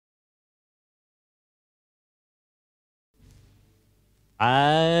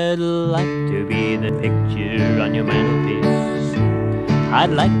I'd like to be the picture on your mantelpiece. I'd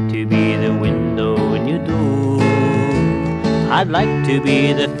like to be the window in your door. I'd like to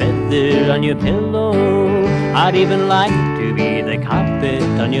be the feather on your pillow. I'd even like to be the carpet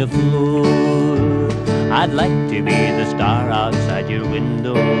on your floor. I'd like to be the star outside your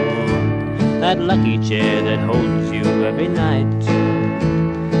window, that lucky chair that holds you every night,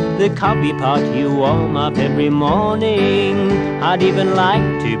 the coffee pot you warm up every morning. I'd even like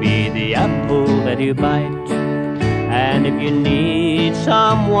to be the apple that you bite. And if you need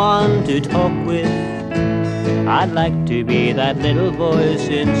someone to talk with, I'd like to be that little voice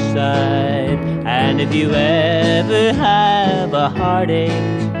inside. And if you ever have a heartache,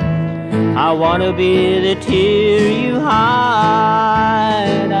 I want to be the tear you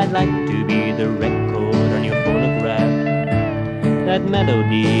hide. I'd like to be the record on your phonograph, that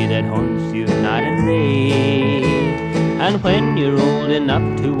melody that haunts you night and day. And when you're old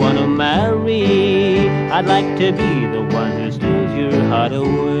enough to want to marry, I'd like to be the one who steals your heart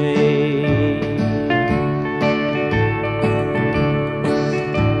away.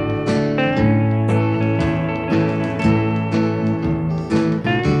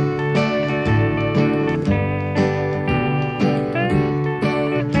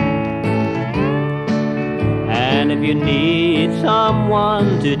 And if you need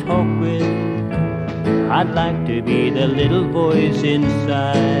someone to talk with, I'd like to be the little voice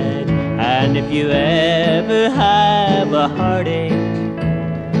inside. And if you ever have a heartache,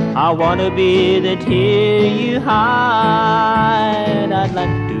 I want to be the tear you hide. I'd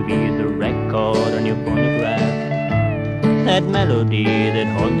like to be the record on your phonograph, that melody that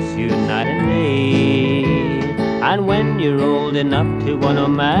haunts you night and day. And when you're old enough to want to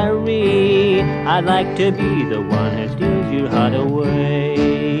marry, I'd like to be the one who steals your heart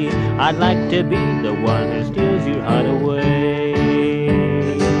away. I'd like to be the one who steals your heart away.